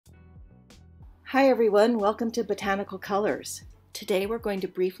Hi everyone, welcome to Botanical Colors. Today we're going to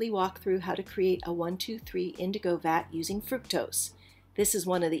briefly walk through how to create a 1-2-3 indigo vat using fructose. This is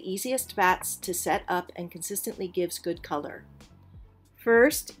one of the easiest vats to set up and consistently gives good color.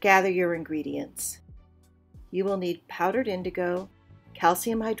 First, gather your ingredients. You will need powdered indigo,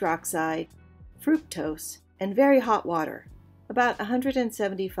 calcium hydroxide, fructose, and very hot water, about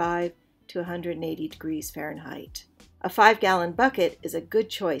 175 to 180 degrees Fahrenheit. A 5-gallon bucket is a good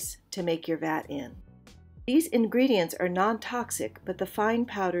choice to make your vat in. These ingredients are non-toxic, but the fine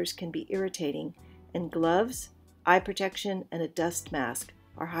powders can be irritating, and gloves, eye protection, and a dust mask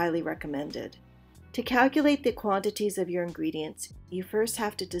are highly recommended. To calculate the quantities of your ingredients, you first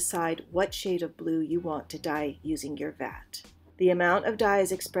have to decide what shade of blue you want to dye using your vat. The amount of dye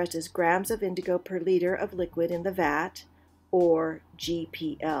is expressed as grams of indigo per liter of liquid in the vat, or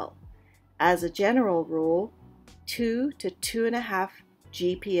GPL. As a general rule, 2 to 2.5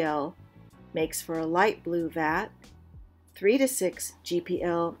 GPL makes for a light blue vat, 3 to 6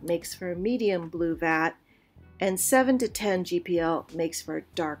 GPL makes for a medium blue vat, and 7 to 10 GPL makes for a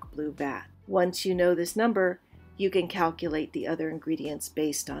dark blue vat. Once you know this number, you can calculate the other ingredients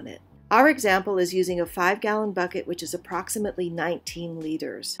based on it. Our example is using a 5-gallon bucket, which is approximately 19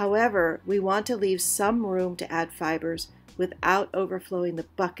 liters. However, we want to leave some room to add fibers without overflowing the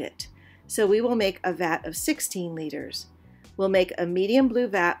bucket. So we will make a vat of 16 liters. We'll make a medium blue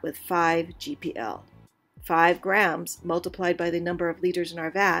vat with 5 GPL. 5 grams multiplied by the number of liters in our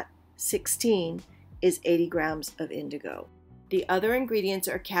vat, 16, is 80 grams of indigo. The other ingredients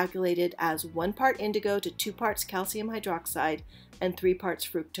are calculated as 1 part indigo to 2 parts calcium hydroxide and 3 parts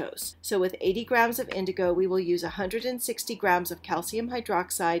fructose. So with 80 grams of indigo, we will use 160 grams of calcium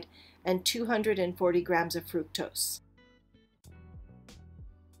hydroxide and 240 grams of fructose.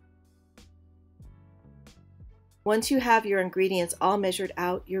 Once you have your ingredients all measured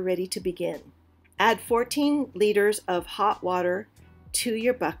out, you're ready to begin. Add 14 liters of hot water to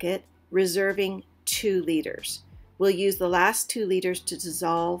your bucket, reserving 2 liters. We'll use the last 2 liters to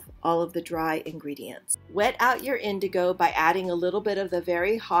dissolve all of the dry ingredients. Wet out your indigo by adding a little bit of the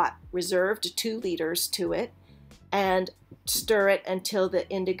very hot reserved 2 liters to it and stir it until the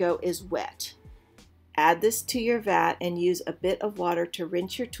indigo is wet. Add this to your vat and use a bit of water to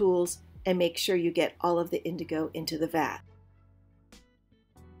rinse your tools and make sure you get all of the indigo into the vat.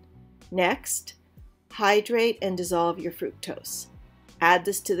 Next, hydrate and dissolve your fructose. Add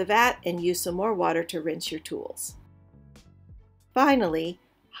this to the vat and use some more water to rinse your tools. Finally,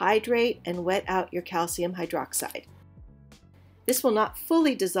 hydrate and wet out your calcium hydroxide. This will not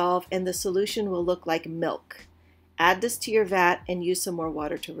fully dissolve and the solution will look like milk. Add this to your vat and use some more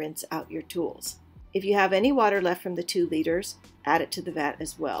water to rinse out your tools. If you have any water left from the 2 liters, add it to the vat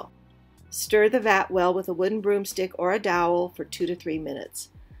as well. Stir the vat well with a wooden broomstick or a dowel for 2 to 3 minutes.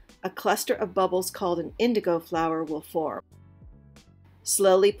 A cluster of bubbles called an indigo flower will form.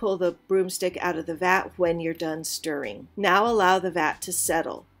 Slowly pull the broomstick out of the vat when you're done stirring. Now allow the vat to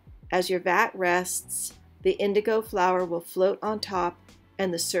settle. As your vat rests, the indigo flower will float on top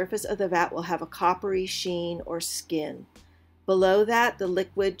and the surface of the vat will have a coppery sheen or skin. Below that, the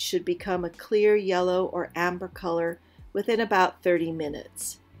liquid should become a clear yellow or amber color within about 30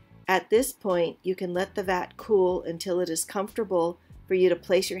 minutes. At this point, you can let the vat cool until it is comfortable for you to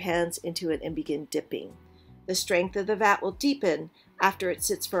place your hands into it and begin dipping. The strength of the vat will deepen after it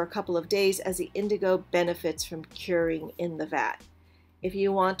sits for a couple of days as the indigo benefits from curing in the vat. If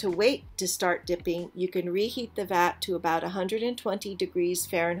you want to wait to start dipping, you can reheat the vat to about 120 degrees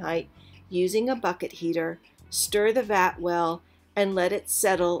Fahrenheit using a bucket heater, stir the vat well, and let it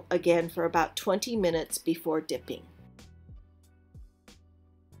settle again for about 20 minutes before dipping.